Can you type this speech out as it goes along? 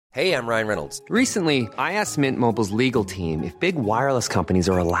Hey, I'm Ryan Reynolds. Recently, I asked Mint Mobile's legal team if big wireless companies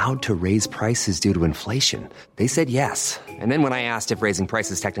are allowed to raise prices due to inflation. They said yes. And then when I asked if raising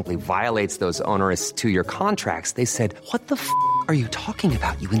prices technically violates those onerous two-year contracts, they said, "What the f*** are you talking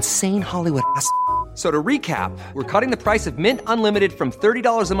about, you insane Hollywood ass?" So to recap, we're cutting the price of Mint Unlimited from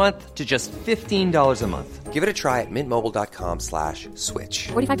 $30 a month to just $15 a month. Give it a try at mintmobile.com/switch.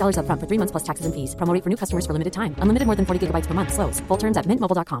 $45 up front for 3 months plus taxes and fees. Promo rate for new customers for limited time. Unlimited more than 40 gigabytes per month. Slows full terms at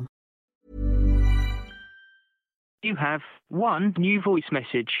mintmobile.com. You have one new voice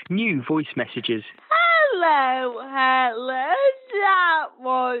message. New voice messages. Hello, Helen. That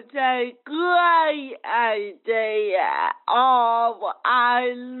was a great idea. Oh,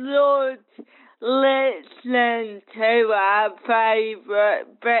 I loved listening to our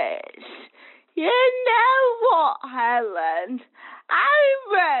favourite bits. You know what, Helen? I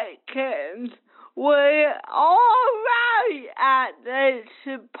reckon we're alright at this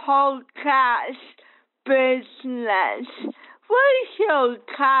podcast business. We should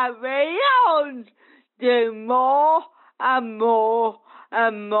carry on, do more and more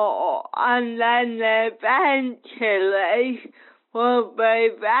and more, and then eventually we'll be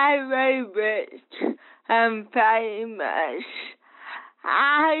very rich and famous.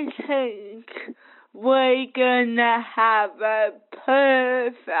 I think we're gonna have a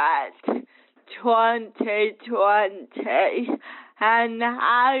perfect 2020, and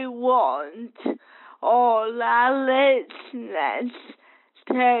I want all our listeners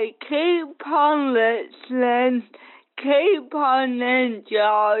to keep on listening, keep on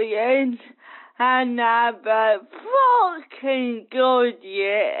enjoying, and have a fucking good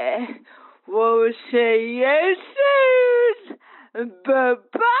year. We'll see you soon.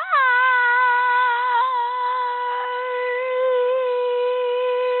 Bye-bye.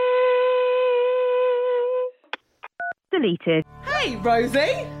 Deleted. Hey,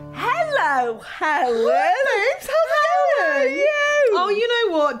 Rosie. Hello, Helen. Babes, how's it going? Oh, you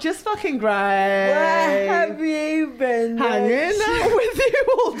know what? Just fucking great. Where have you been? Hanging out with you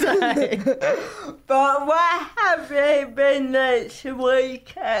all day. But where have you been this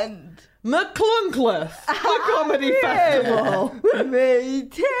weekend? McClunkcliffe, the comedy festival. Me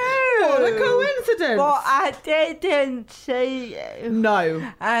too. What a coincidence. But I didn't see you. No.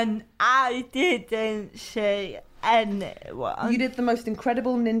 And I didn't see anyone. You did the most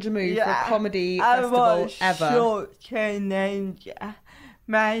incredible ninja move for a comedy I festival was ever. such a ninja.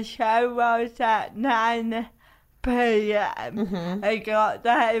 My show was at 9 p.m. I got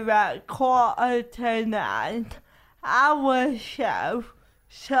there at 8:45. Our show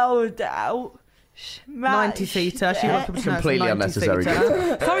sold out. 90-seater. She was completely unnecessary.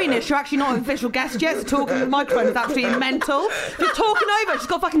 Sorry, Nish, you're actually not an official guest yet, so talking to the microphone is absolutely mental. You're talking over. She's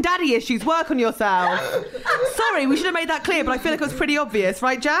got fucking daddy issues. Work on yourself. Sorry, we should have made that clear, but I feel like it was pretty obvious,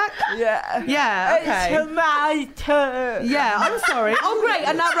 right, Jack? Yeah. Yeah, okay. It's my turn. Yeah, I'm sorry. Oh, great.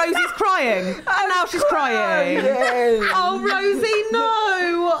 And now Rosie's crying. And now she's crying. Oh, Rosie,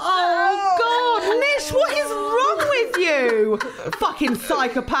 no. Oh, God. Nish, what is wrong with you? Fucking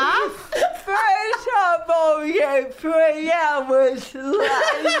psychopath. First of all, you're 3 hours late.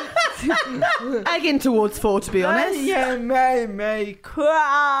 Egging towards 4, to be honest. You made me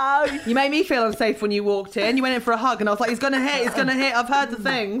cry. You made me feel unsafe when you walked in. You went in for a hug and I was like, he's going to hit. I've heard the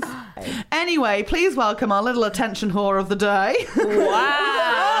things. Anyway, please welcome our little attention whore of the day. Wow.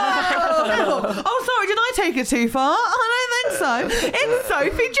 Oh, sorry, did I take it too far? I don't think so. It's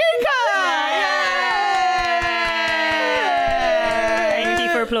Sophie Duker.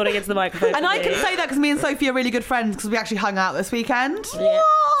 Applauding into the microphone. And I can say that because me and Sophie are really good friends because we actually hung out this weekend. Yeah.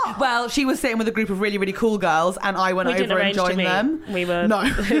 Well, she was sitting with a group of really, really cool girls and I went over and joined them. We were... No.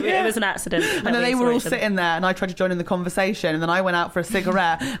 It was an accident. And then they were all sitting there and I tried to join in the conversation and then I went out for a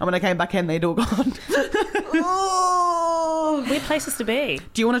cigarette and when I came back in, they'd all gone. Weird places to be.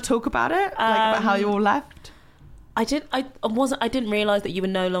 Do you want to talk about it? About how you all left? I didn't realise that you were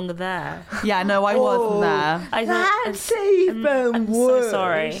no longer there. Yeah, no, I wasn't there. That's even I'm worse. so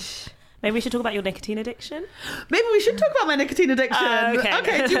sorry. Maybe we should talk about your nicotine addiction. Maybe we should talk about my nicotine addiction.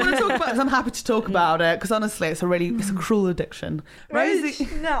 Okay. Do you want to talk about it? 'Cause I'm happy to talk about it because honestly, it's a cruel addiction. Rosie's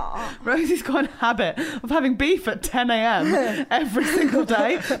got a habit of having beef at 10 a.m. every single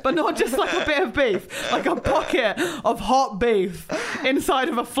day, but not just like a bit of beef, like a pocket of hot beef inside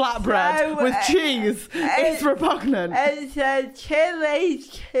of a flatbread with cheese. It's repugnant. It's a chili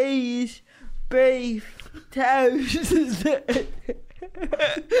cheese beef toast.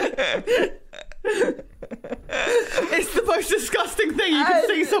 It's the most disgusting thing you can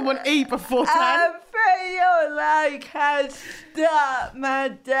see someone eat before 10. I feel like I start my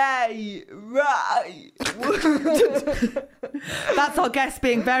day right. That's our guest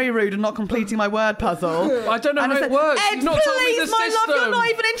being very rude and not completing my word puzzle. I don't know how it works. Ed, You've not told me the please, my love, system. you're not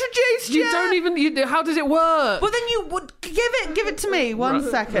even introduced You yet. don't even. How does it work? Well, then you would give it to me. One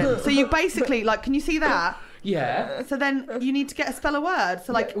second. So you basically can you see that? Yeah. So then you need to get a spell a word.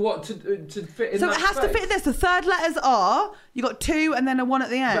 So what to fit in? So that it has to space? fit this. The third letters are. You got 2 and then a 1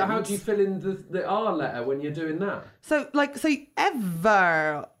 at the end. But how do you fill in the R letter when you're doing that? So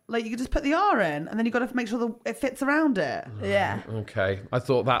ever. You could just put the R in, and then you've got to make sure it fits around it. Yeah. Okay. I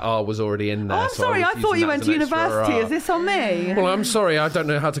thought that R was already in there. Oh, I'm sorry. I thought you went to university. Is this on me? Well, I'm sorry. I don't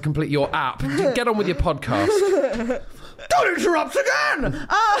know how to complete your app. Get on with your podcast. Don't interrupt again!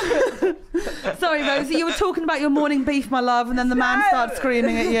 Sorry, Rosie, you were talking about your morning beef, my love, and then the man started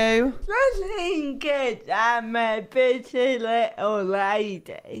screaming at you. I think I'm a busy little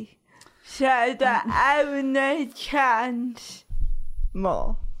lady, so that I will no chance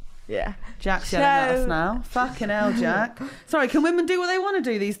more. Yeah. Jack's yelling at us now. Fucking hell, Jack. Sorry, can women do what they want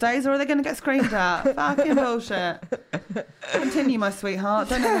to do these days, or are they going to get screamed at? Fucking bullshit. Continue, my sweetheart.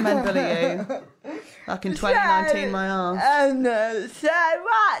 Don't let the men bully you. Fucking 2019, my arse. No, so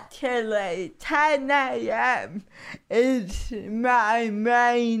actually, 10 a.m. is my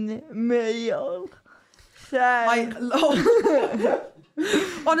main meal. So...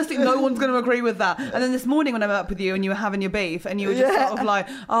 Honestly, no one's going to agree with that. And then this morning when I met up with you and you were having your beef and you were just sort of like,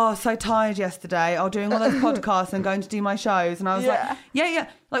 oh, so tired yesterday. Oh, doing all those podcasts and going to do my shows. And I was like, yeah.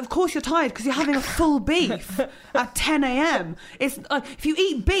 Like, of course you're tired because you're having a full beef at 10 a.m. It's like, if you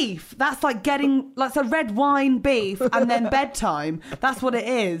eat beef, that's like getting like a red wine beef and then bedtime. That's what it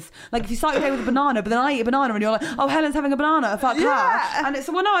is. Like, if you start your day with a banana, but then I eat a banana and you're like, oh, Helen's having a banana, fuck her. And it's,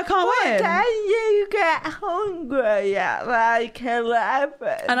 well, no, I can't win. Then you get hungry at like 11.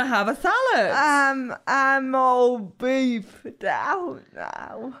 And I have a salad. I'm all beefed out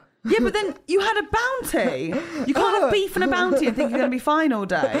now. Yeah, but then you had a bounty. You can't have beef and a bounty and think you're going to be fine all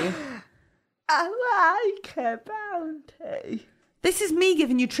day. I like a bounty. This is me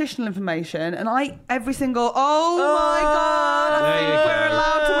giving nutritional information, and every single. Oh my God! I think we're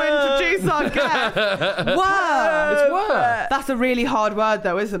allowed to introduce our guest. Word. It's word. That's a really hard word,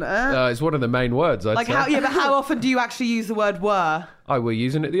 though, isn't it? It's one of the main words. I'd say. But how often do you actually use the word "were"? I were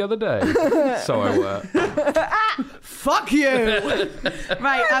using it the other day, so I were. Fuck you!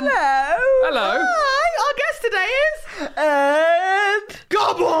 Right. Hello. Hi. Our guest today is Ed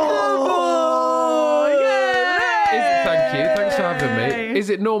Gobble. Yeah. Thank you. Thanks for having me. Is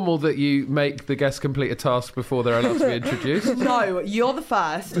it normal that you make the guest complete a task before they're allowed to be introduced? No, you're the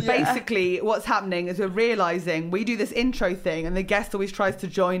first. Yeah. Basically, what's happening is we're realising we do this intro thing and the guest always tries to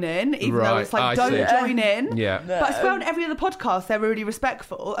join in, even though it's like, don't join in. Yeah. No. But I swear on every other podcast, they're really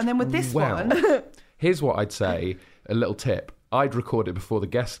respectful. And then with this one... Here's what I'd say, a little tip. I'd record it before the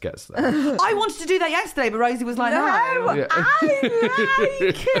guest gets there. I wanted to do that yesterday, but Rosie was like, no. I like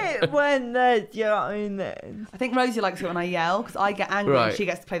it when they're joining. I think Rosie likes it when I yell, because I get angry and she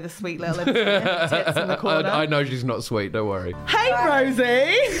gets to play the sweet little tits in the corner. I know she's not sweet, don't worry. Hey,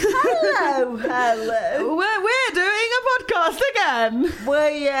 Rosie. Hello. We're doing a podcast again.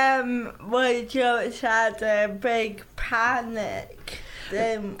 We just had a big panic.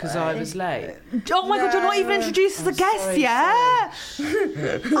 Because I was late. Oh my God, you're not even introduced as a guest yet.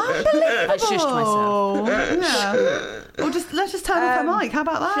 Unbelievable. I shushed myself. Yeah. Well, let's just turn off the mic. How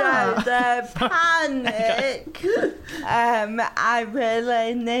about that? So the panic. I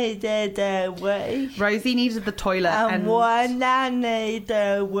really needed a wee. Rosie needed the toilet. And when I need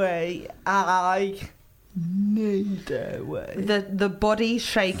a wee, I need a wee. The body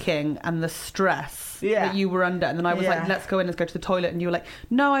shaking and the stress that you were under, and then I was like, let's go to the toilet, and you were like,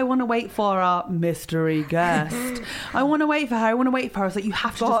 no, I want to wait for our mystery guest. I want to wait for her. I was like, you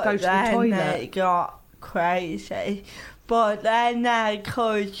have to just go to the toilet. It got crazy. But then I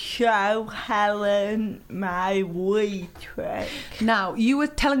could show Helen my wee trick. Now, you were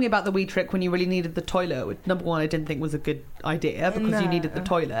telling me about the wee trick when you really needed the toilet, which, number one, I didn't think was a good idea because you needed the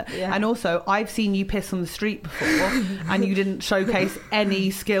toilet. Yeah. And also, I've seen you piss on the street before and you didn't showcase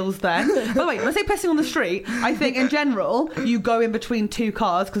any skills then. By the way, when I say pissing on the street, I think in general, you go in between two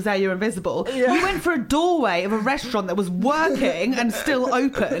cars because there you're invisible. Yeah. You went for a doorway of a restaurant that was working and still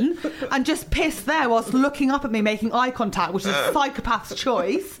open and just pissed there whilst looking up at me, making eye contact, which is a psychopath's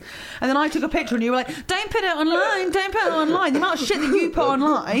choice. And then I took a picture and you were like, don't put it online, don't put it online. The amount of shit that you put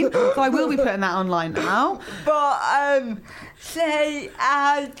online. So I will be putting that online now. But, say,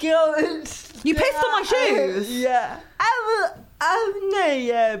 I don't... You pissed on my shoes? Yeah. Only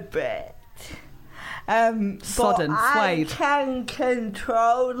a bit. Sodden, but suede. I can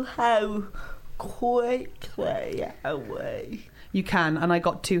control how quickly I wee. You can, and I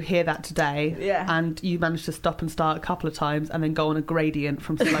got to hear that today. Yeah. And you managed to stop and start a couple of times and then go on a gradient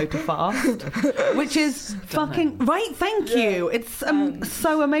from slow to fast, which is fucking... Right, thank you. It's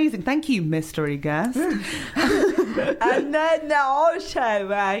so amazing. Thank you, mystery guest. And then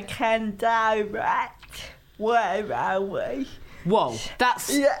also I can direct where are we. Whoa,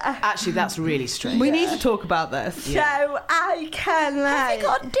 that's actually that's really strange. We need to talk about this. So I can Have you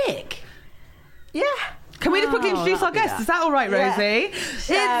got a dick? Yeah. Can we just quickly introduce our guest? Is that all right, Rosie?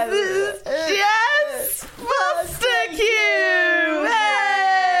 So, It's Jess Foster-Q!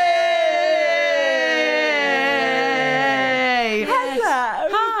 Hey! hello.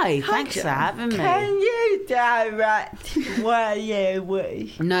 Hi, thanks for having me. Can you direct where you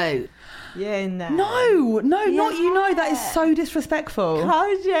we? No. You know. No, not you know. That is so disrespectful.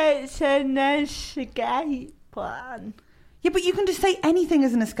 Because it's an escape plan. Yeah, but you can just say anything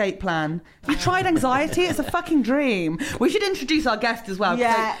as an escape plan. Have you tried anxiety? It's a fucking dream. We should introduce our guest as well.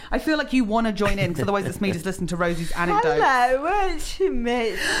 Yeah. I feel like you want to join in, because otherwise it's me just listening to Rosie's anecdotes. Hello, it's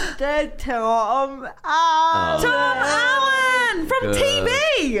Mr. Tom Allen. Tom Allen from Good.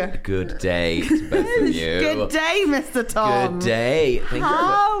 TV. Good day to both of you. Good day, Mr. Tom. Good day. Thank you.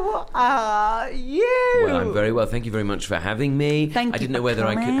 How are you? Well, I'm very well. Thank you very much for having me. Thank I didn't you know for whether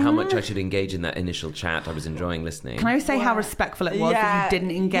coming. how much I should engage in that initial chat. I was enjoying listening. Can I say how respectful it was that you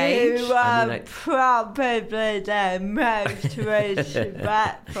didn't engage? You are I mean, probably the most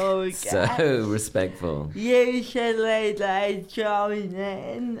respectful guest. So respectful. Usually they join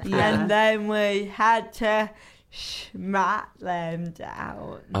in and then we had to smack them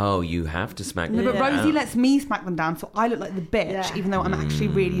down. Oh, you have to smack No, them but down. Rosie lets me smack them down, so I look like the bitch, Yeah. even though I'm actually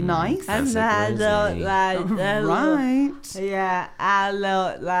really nice. And Classic I Rosie. look like the Right. yeah, I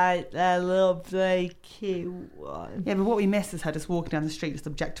look like the lovely cute one. Yeah, but what we miss is her just walking down the street, just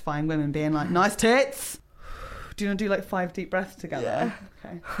objectifying women, being like, nice tits. Do you want to do like 5 deep breaths together?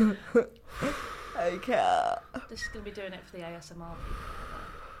 Okay. Okay. This is going to be doing it for the ASMR people.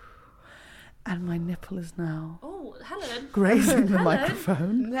 And my nipple is now Oh, Helen. grazing the Helen.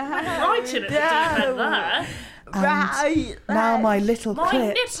 microphone. Right in at the deep end there. Right. Now my little My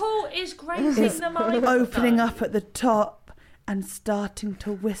clit nipple is grazing the microphone. opening up at the top and starting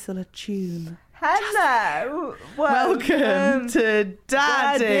to whistle a tune. Hello. Welcome to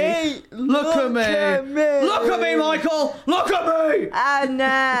Daddy. Look at me. Look at me, Michael. Look at me. And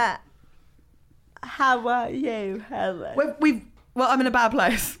how are you, Helen? Well, I'm in a bad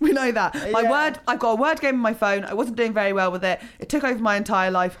place. We know that. I've got a word game on my phone. I wasn't doing very well with it. It took over my entire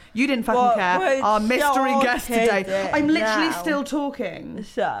life. You didn't fucking care. Our mystery guest today. I'm literally still talking.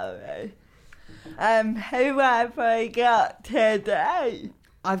 Sorry. Who have I got today?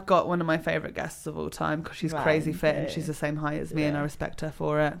 I've got one of my favourite guests of all time because she's crazy fit and she's the same height as me and I respect her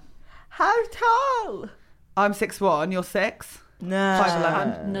for it. How tall? I'm 6'1", you're 6? No.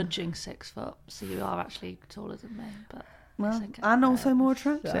 5'11". I'm nudging 6 foot, so you are actually taller than me, but Well, it's okay. and also more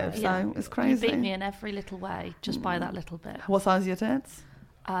attractive, so it's crazy. You beat me in every little way, just by that little bit. What size are your tits?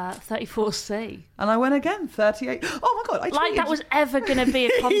 34C. And I went again, 38. Oh my God, I Like tweeted. that was ever going to be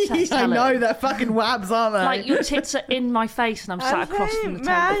a contest, I Helen. know, they're fucking wabs, aren't they? Like your tits are in my face and I'm sat across from the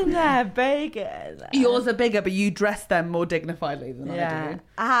table. Mine are bigger. Though. Yours are bigger, but you dress them more dignifiedly than I do.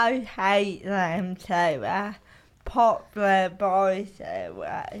 I hate them too. Pop the boys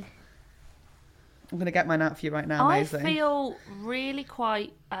away. I'm going to get mine out for you right now, I amazing. feel really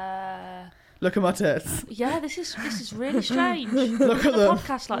quite... Look at my tits. Yeah, this is really strange. Look at a them.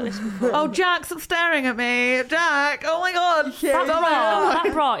 podcast like this before. Oh, Jack's staring at me. Jack, oh my God. That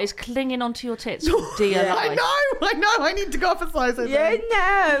bra is clinging onto your tits for dear life. I know. I need to go off a size. I You think.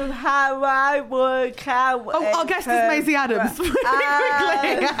 know how I work out. Oh, our guest is Maisie Adams. Quickly.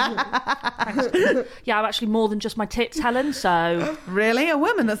 Yeah, I'm actually more than just my tits, Helen, so... Really? A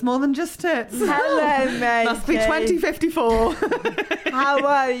woman that's more than just tits? Hello, Maisie. Must be 2054. How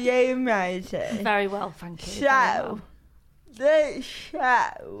are you, Maisie? Very well, thank you. Very So, well. this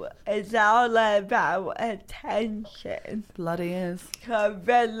show is all about attention. Bloody is. So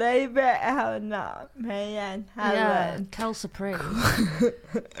believe it or not, me and Yeah, Helen, Kel Supreme.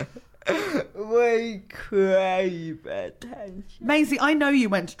 we crave attention. Maisie, I know you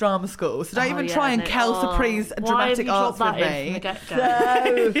went to drama school, so don't even try and Kel Supreme's dramatic arts with me.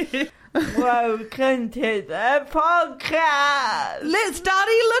 So, welcome to the podcast. Let's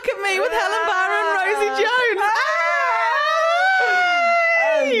Daddy Look at Me with Helen Barr and Rosie Jones.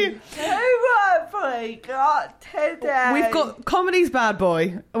 Hey! Who are we got today? We've got comedy's bad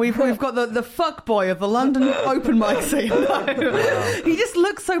boy. We've got the fuck boy of the London open mic scene. He just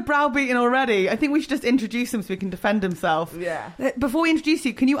looks so browbeaten already. I think we should just introduce him so he can defend himself. Yeah. Before we introduce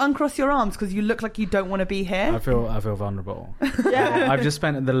you, can you uncross your arms because you look like you don't want to be here? I feel vulnerable. Yeah. I've just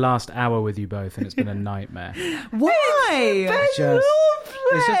spent the last hour with you both, and it's been a nightmare. Why?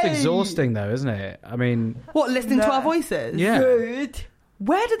 It's just exhausting, though, isn't it? I mean, what, listening to our voices? Yeah. Good.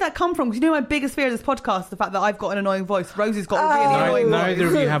 Where did that come from? Because you know my biggest fear of this podcast is the fact that I've got an annoying voice. Rosie's got a really annoying voice. Neither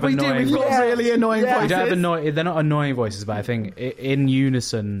of you have annoying We've got really annoying voices. You don't have they're not annoying voices, but I think in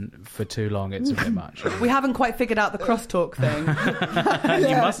unison for too long, it's a bit much. We haven't quite figured out the crosstalk thing.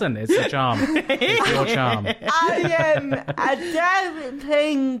 You mustn't. It's a charm. It's your charm. I don't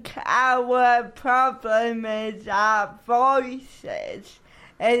think our problem is our voices.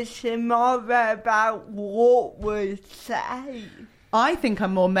 It's more about what we say. I think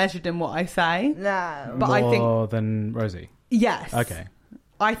I'm more measured in what I say. No. But more than Rosie? Yes. Okay.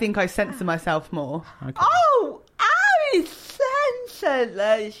 I think I censor myself more. Okay. Oh, I censor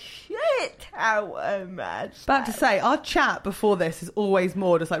the shit out of myself. About to say, our chat before this is always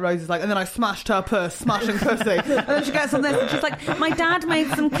more just like Rosie's like, and then I smashed her purse, smashing pussy. And then she gets on this and she's like, my dad made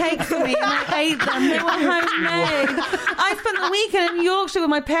some cakes for me and I ate them. They were homemade. I spent the weekend in Yorkshire with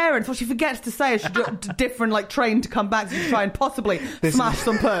my parents. What she forgets to say is she got a different train to come back to try and possibly smash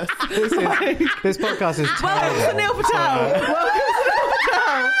some purse. This podcast is terrible. Welcome to Neil Patel.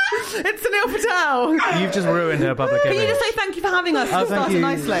 It's Sunil Patel. You've just ruined her public image. Can you just say thank you for having us? Thank you.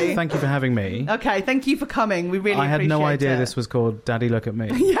 Nicely. Thank you for having me. Okay, thank you for coming. We really appreciate it. I had no idea this was called Daddy Look at Me.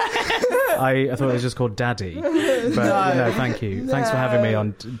 I thought it was just called Daddy. But no, thank you. Thanks for having me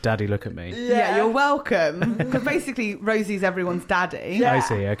on Daddy Look at Me. Yeah, you're welcome. Because basically, Rosie's everyone's daddy. Yeah. I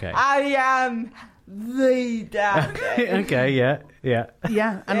see, okay. I am the daddy. Okay, yeah.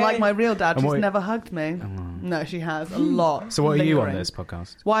 Yeah, and like my real dad, she's never hugged me. No, she has a lot. So what are you on this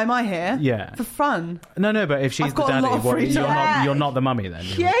podcast? Why am I here? Yeah. For fun. No, but if she's the daddy, you're not the mummy then?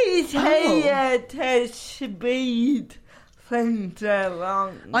 She's here to speed things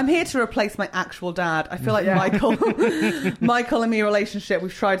along. I'm here to replace my actual dad. I feel like Michael and me relationship,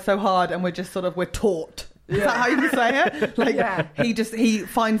 we've tried so hard and we're taught. Is that how you can say it? He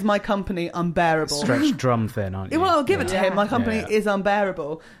finds my company unbearable. Stretched drum thin, aren't you? Well, I'll give it to him. My company is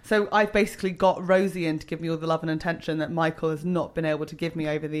unbearable. So I've basically got Rosie in to give me all the love and attention that Michael has not been able to give me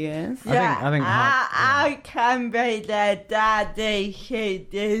over the years. I can be the daddy she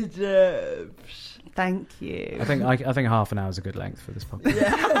deserves. Thank you. I think half an hour is a good length for this podcast.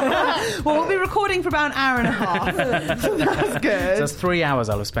 Yeah. Well, we'll be recording for about an hour and a half. So that's good. So that's 3 hours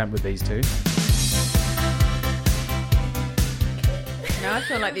I'll have spent with these two. Now I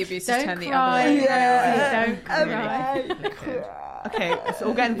feel like the abuse has turned the other way. Don't cry. Okay, it's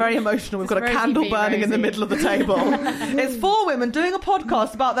all getting very emotional. We've got a candle burning in the middle of the table. It's 4 women doing a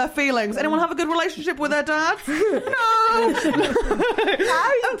podcast about their feelings. Anyone have a good relationship with their dads? No.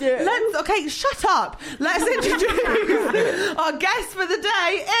 Okay, shut up. Let's introduce our guest for the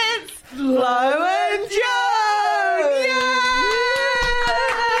day. It's Flo and Joan. Yay!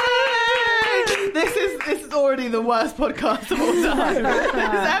 This is already the worst podcast of all time. This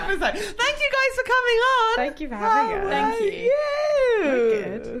episode. Thank you guys for coming on. Thank you for having us. Thank you.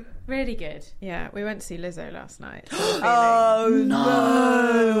 We're good. Really good. Yeah, we went to see Lizzo last night. Oh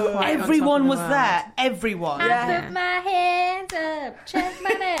no! Everyone was there. Everyone. I put my hands up, check my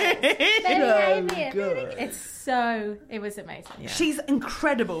nails. It was amazing. Yeah. She's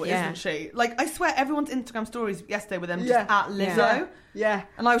incredible, isn't she? Like, I swear, everyone's Instagram stories yesterday with them just at Lizzo. Yeah.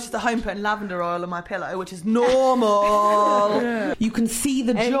 And I was just at home putting lavender oil on my pillow, which is normal. You can see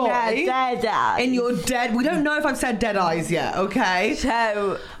the joy in your dead. We don't know if I've said dead eyes yet, okay?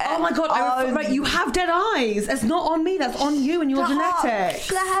 So, oh my God, right, you have dead eyes. It's not on me, that's on you and your genetics.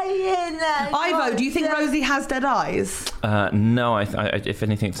 Ivo, do you think Rosie has dead eyes? No, I if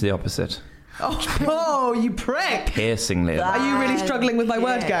anything, it's the opposite. Oh, you prick! Piercingly. Are you really struggling with my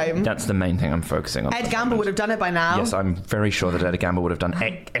word game? That's the main thing I'm focusing on. Ed Gamble would have done it by now. Yes, I'm very sure that Ed Gamble would have done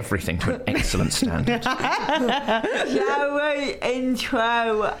everything to an excellent standard. Shall we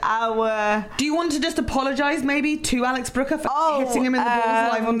intro our... Do you want to just apologise maybe to Alex Brooker for hitting him in the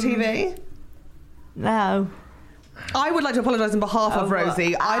balls live on TV? No. I would like to apologise on behalf of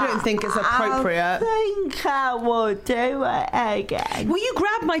Rosie. I don't think it's appropriate. I think I will do it again. Well, you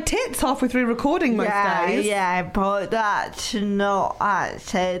grab my tits halfway through recording most days. Yeah, but that's not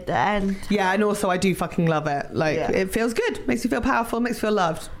accident. Yeah, and also I do fucking love it. Like, it feels good. Makes you feel powerful, makes you feel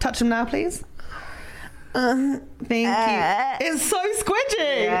loved. Touch them now, please. Thank you. It's so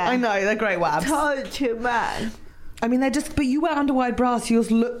squidgy. Yeah. I know, they're great wabs. Touch you, man. I mean, they're just... But you wear underwide bras, so yours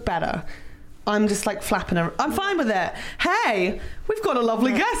look better. I'm just like flapping around. I'm fine with it. Hey, we've got a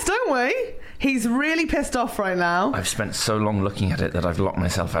lovely guest, don't we? He's really pissed off right now. I've spent so long looking at it that I've locked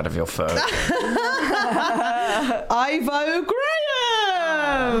myself out of your phone. Ivo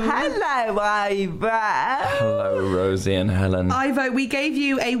Graham! Hello, Ivo. Hello, Rosie and Helen. Ivo, we gave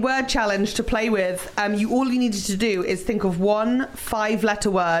you a word challenge to play with. All you needed to do is think of one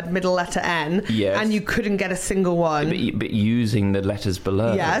 5-letter word, middle letter N, and you couldn't get a single one. But using the letters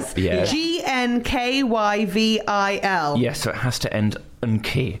below. Yes. GNKYVIL. Yes, so it has to end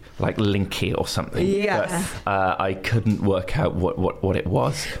unky, like linky or something. Yes. But, I couldn't work out what it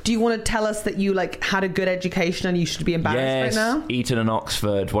was. Do you want to tell us that you had a good education and you should be embarrassed right now? Eton and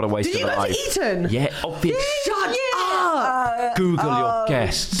Oxford. What a waste of a life. Did you go to Eton? Yeah, obviously. Shut up! Google your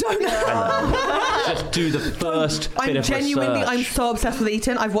guests. Don't. Just do the first bit of research. I'm so obsessed with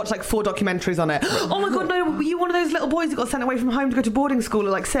Eton. I've watched 4 documentaries on it. Oh my god, no! Were you one of those little boys that got sent away from home to go to boarding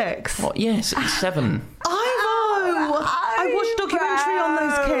school at 6? What? Yes, at 7. I watched a documentary on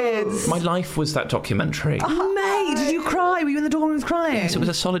those kids. My life was that documentary. Oh, mate, did you cry? Were you in the dorm rooms crying? Yes, it was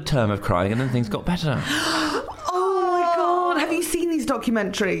a solid term of crying, and then things got better. Oh my god! Have you seen these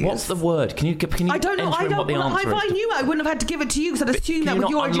documentaries? What's the word? Can you I don't know. enter in what the answer If I knew it, I wouldn't have had to give it to you because I'd assume that with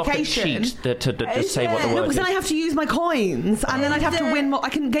your education. To just say what the word because then I have to use my coins, and then I'd have to win more. I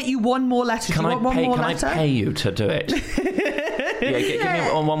can get you one more letter. Can I pay you to do it? Yeah, give me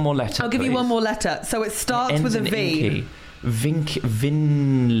one more letter. I'll give you one more letter. So it starts with a V.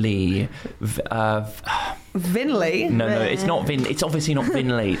 Vinley. Vinley? No, it's not Vin. It's obviously not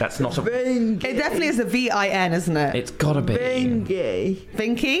Vinley. That's not a. It definitely is a VIN, isn't it? It's gotta be.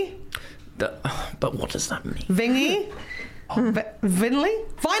 Vinky. But what does that mean? Vingy. Vinley.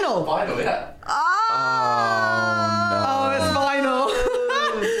 Vinyl. Vinyl, yeah. Oh, it's vinyl.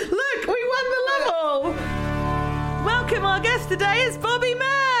 Look, we won the level. Welcome, our guest today is Bobby Mayer.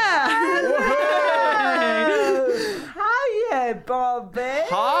 Bobby.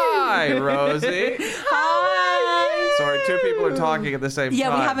 Hi, Rosie. Hi. Sorry, 2 people are talking at the same time.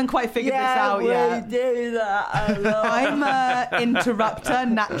 Yeah, we haven't quite figured this out yet. We do that a lot. I'm an interrupter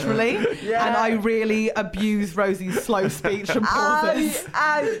naturally, and I really abuse Rosie's slow speech and pauses.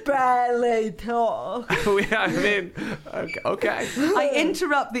 I barely talk. Okay. I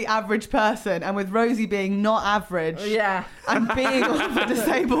interrupt the average person, and with Rosie being not average, and being on the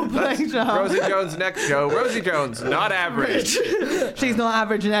disabled playground. Rosie Jones' next show. Rosie Jones, not average. She's not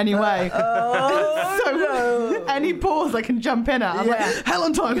average in any way. Any pause I can jump in at. I'm like, hell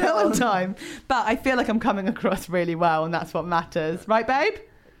on time. But I feel like I'm coming across really well, and that's what matters. Right, babe?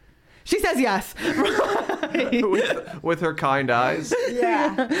 She says yes. Right. with her kind eyes.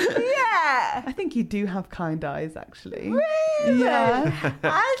 Yeah. I think you do have kind eyes, actually. Really? Yeah.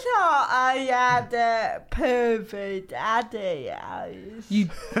 I thought I had pervy daddy eyes.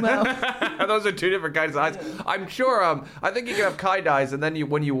 Those are 2 different kinds of eyes. I'm sure. I think you can have kind eyes, and then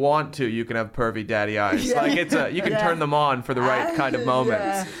when you want to, you can have pervy daddy eyes. Yeah. Like you can turn them on for the right kind of moments.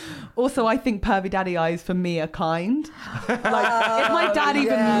 Yeah. Also, I think pervy daddy eyes for me are kind. If my dad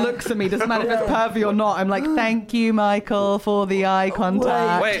even looks at me, doesn't matter if it's pervy or not, I'm like, thank you, Michael, for the eye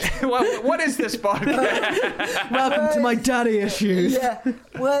contact. Wait, what is this podcast? Welcome to my daddy issues. Yeah,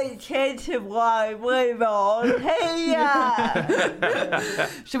 which is why we're on here.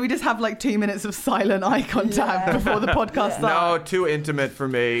 Should we just have 2 minutes of silent eye contact before the podcast starts? No, too intimate for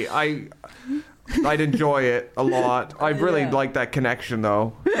me. I'd enjoy it a lot. I really like that connection,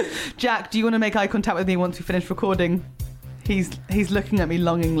 though. Jack, do you want to make eye contact with me once we finish recording? He's looking at me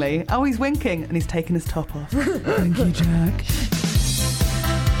longingly. Oh, he's winking, and he's taking his top off. Thank you, Jack.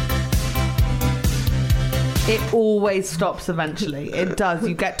 It always stops eventually. It does.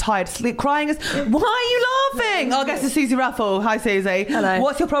 You get tired. Sleep crying is. Why are you laughing? Our guest is Susie Ruffle. Hi, Susie. Hello.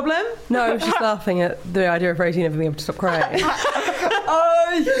 What's your problem? No, I was just laughing at the idea of Rosie never being able to stop crying. Like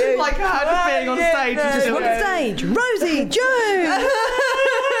her just being on stage. On stage, Rosie Jones.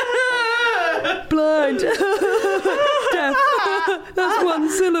 Blind. Deaf. That's one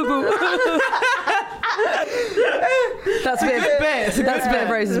syllable. That's a bit of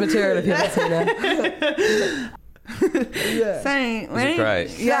Rosie's material if you haven't seen it. Is it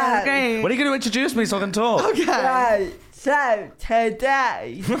great? Yeah, great. When are you going to introduce me so I can talk? Okay. Right. So,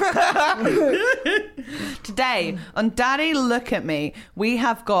 today on Daddy Look at Me, we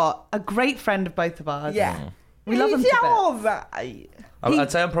have got a great friend of both of ours. Yeah. We love him to bits. all right.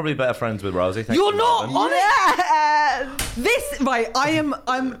 I'd say I'm probably better friends with Rosie. You're not on it.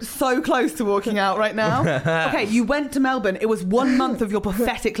 I'm so close to walking out right now. Okay, you went to Melbourne. It was 1 month of your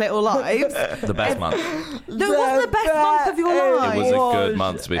pathetic little lives. The best month. No, it wasn't the best month of your life. It was a good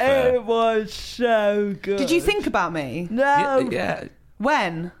month, to be fair. It was so good. Did you think about me? No. Yeah.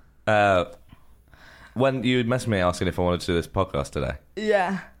 When? when you messaged me asking if I wanted to do this podcast today.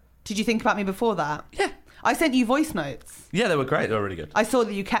 Yeah. Did you think about me before that? Yeah. I sent you voice notes. Yeah, they were great. They were really good. I saw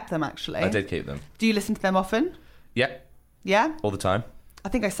that you kept them, actually. I did keep them. Do you listen to them often? Yeah. Yeah? All the time. I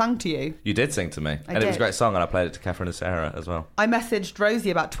think I sang to you. You did sing to me. It was a great song, and I played it to Catherine and Sarah as well. I messaged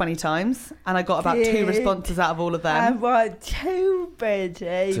Rosie about 20 times, and I got about 2 responses out of all of them. I was too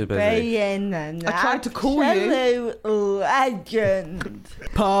busy. Being an I tried to call you. Legend.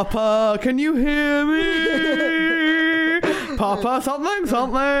 Papa, can you hear me? Papa, something. We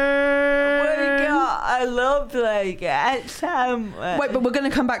got a lovely get somewhere. Wait, but we're going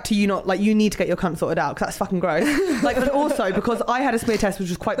to come back to you not, like, you need to get your cunt sorted out, because that's fucking gross. Like, but also, because I had a smear test, which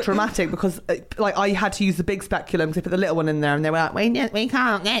was quite traumatic, because, like, I had to use the big speculum, because they put the little one in there, and they were like, we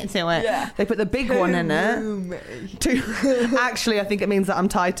can't get to it. Yeah. They put the big one in it. Actually, I think it means that I'm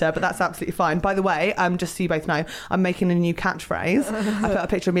tighter, but that's absolutely fine. By the way, just so you both know, I'm making a new catchphrase. I put a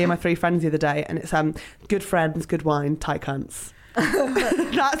picture of me and my 3 friends the other day, and it's good friends, good wine, tight cunts.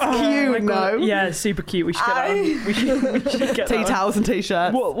 That's cute, no? Yeah, super cute. We should get that on. We should get tea towels and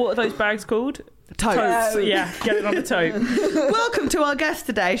t-shirts. What are those bags called? Totes. Yeah, get it on the tote. Welcome to our guest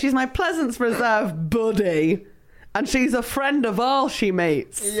today. She's my Pleasance Reserve buddy, and she's a friend of all she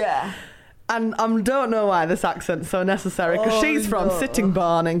meets. Yeah. And I don't know why this accent's so necessary, because she's from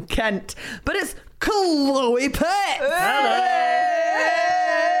Sittingbourne in Kent. But it's Chloe Pitt.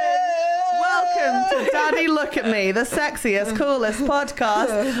 Welcome to Daddy Look at Me, the sexiest, coolest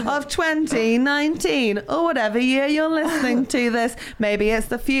podcast of 2019, or whatever year you're listening to this. Maybe it's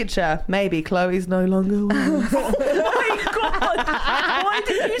the future. Maybe Chloe's no longer with us. Oh my God! Why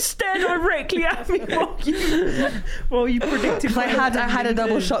did you stare directly at me while you predicted? I had a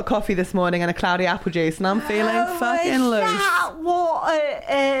double shot coffee this morning and a cloudy apple juice, and I'm feeling fucking loose. That what it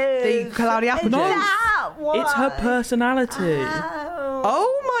is? The cloudy apple juice. It's her personality.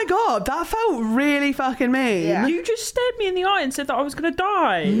 Oh my God, that felt really fucking mean. Yeah. You just stared me in the eye and said that I was going to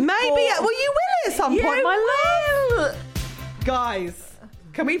die. Maybe. Well, you will at some point, my love. Guys,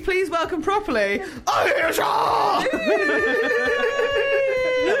 can we please welcome properly?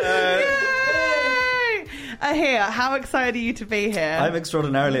 Here, how excited are you to be here? I'm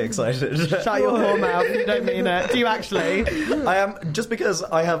extraordinarily excited. Shut your whore mouth, you don't mean it. Do you actually? I am, just because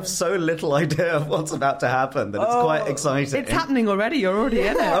I have so little idea of what's about to happen that it's quite exciting. It's happening already, you're already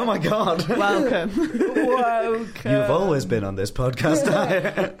in it. Oh my God. Welcome. You've always been on this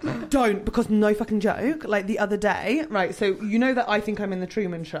podcast. Don't, because no fucking joke. Like the other day, right, so you know that I think I'm in the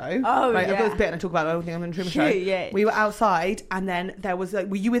Truman Show. Oh, right, yeah. I've got this bit and I talk about it, I don't think I'm in the Truman Show. Yeah. We were outside and then there was,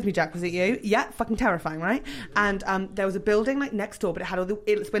 were you with me, Jack? Was it you? Yeah, fucking terrifying, right? And there was a building like next door, but it had all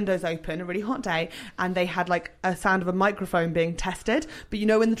its windows open, a really hot day, and they had like a sound of a microphone being tested. But you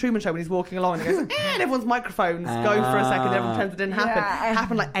know in the Truman Show when he's walking along and he goes, and everyone's microphones go for a second, everyone pretends it didn't happen. Yeah. It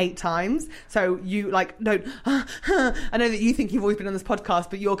happened like 8 times. So you like don't I know that you think you've always been on this podcast,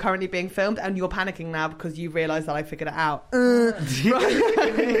 but you're currently being filmed and you're panicking now because you realise that I figured it out.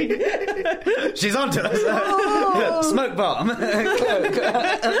 She's onto us. Smoke bomb.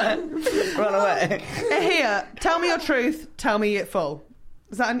 Run away. Here, tell me your truth, tell me it full.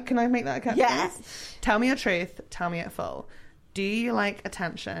 Is that, can I make that a catchphrase? Yes. Tell me your truth, tell me it full. Do you like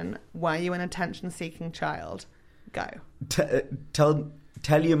attention? Were you an attention-seeking child? Go. Tell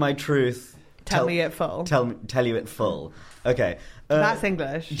you my truth. Tell me it full. Tell you it full. Okay. That's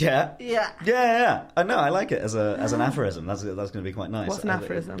English. Yeah. Yeah. No, I like it as an aphorism. That's going to be quite nice. What's an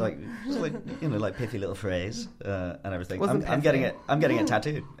aphorism? Like pithy little phrase and everything. Wasn't I'm getting it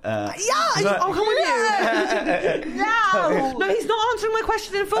tattooed. I'll come with you. No, he's not answering my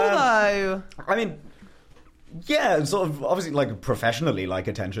question in full though. I mean, yeah, sort of obviously like professionally like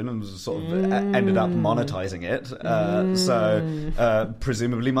attention and sort of ended up monetizing it. So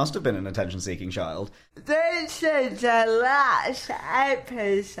presumably must have been an attention-seeking child. This is the last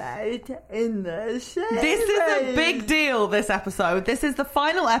episode in the series. This is a big deal, this episode. This is the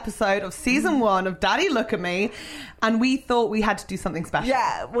final episode of season 1 of Daddy Look at Me, and we thought we had to do something special.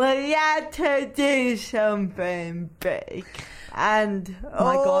 Yeah, we had to do something big. And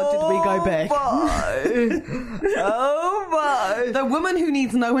my God, did we go big? Oh my! The woman who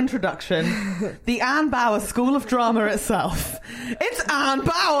needs no introduction, the Anne Bauer School of Drama itself. It's Anne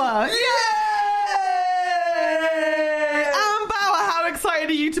Bauer! Yay! Anne Bauer, how excited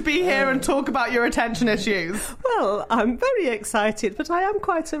excited are you to be here and talk about your attention issues? Well, I'm very excited, but I am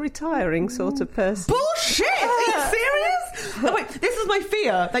quite a retiring sort of person. Bullshit! Are you serious? No, wait, this is my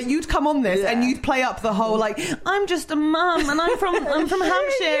fear, that you'd come on this and you'd play up the whole, like, I'm just a mum and I'm from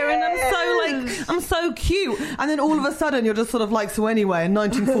Hampshire and I'm so cute. And then all of a sudden you're just sort of like, so anyway, in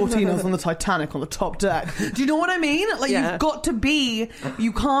 1914 I was on the Titanic on the top deck. Do you know what I mean? Like, you've got to be,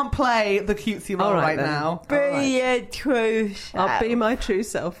 you can't play the cutesy role right now. Be a true self. I'll be my true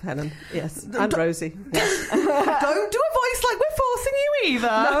self, Helen. Yes, and Rosie. Yes. Don't do a voice like we're forcing you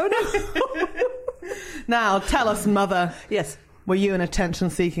either. No. Now, tell us, Mother. Yes. Were you an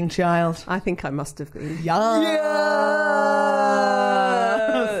attention-seeking child? I think I must have been. Yes.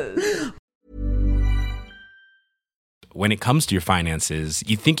 When it comes to your finances,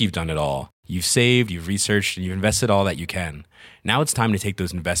 you think you've done it all. You've saved, you've researched, and you've invested all that you can. Now it's time to take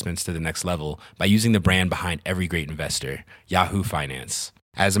those investments to the next level by using the brand behind every great investor, Yahoo Finance.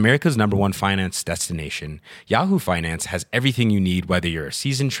 As America's #1 finance destination, Yahoo Finance has everything you need, whether you're a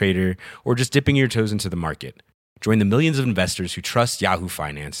seasoned trader or just dipping your toes into the market. Join the millions of investors who trust Yahoo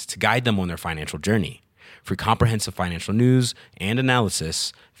Finance to guide them on their financial journey. For comprehensive financial news and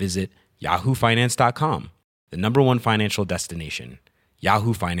analysis, visit yahoofinance.com, the #1 financial destination,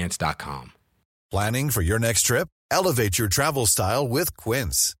 yahoofinance.com. Planning for your next trip? Elevate your travel style with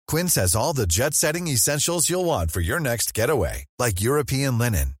Quince. Quince has all the jet-setting essentials you'll want for your next getaway, like European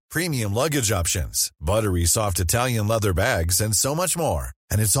linen, premium luggage options, buttery soft Italian leather bags, and so much more.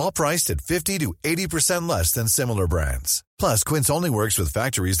 And it's all priced at 50 to 80% less than similar brands. Plus, Quince only works with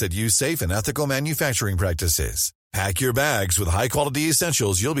factories that use safe and ethical manufacturing practices. Pack your bags with high-quality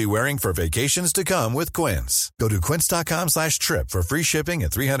essentials you'll be wearing for vacations to come with Quince. Go to quince.com/trip for free shipping and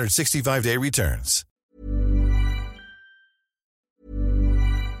 365-day returns.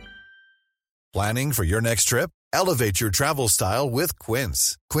 Planning for your next trip? Elevate your travel style with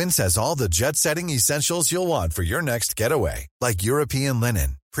Quince. Quince has all the jet-setting essentials you'll want for your next getaway, like European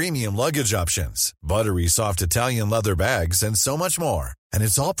linen, premium luggage options, buttery soft Italian leather bags, and so much more. And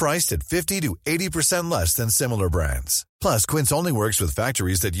it's all priced at 50 to 80% less than similar brands. Plus, Quince only works with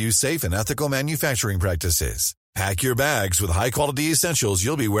factories that use safe and ethical manufacturing practices. Pack your bags with high-quality essentials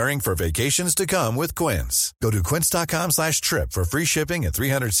you'll be wearing for vacations to come with Quince. Go to quince.com/trip for free shipping and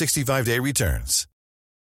 365-day returns.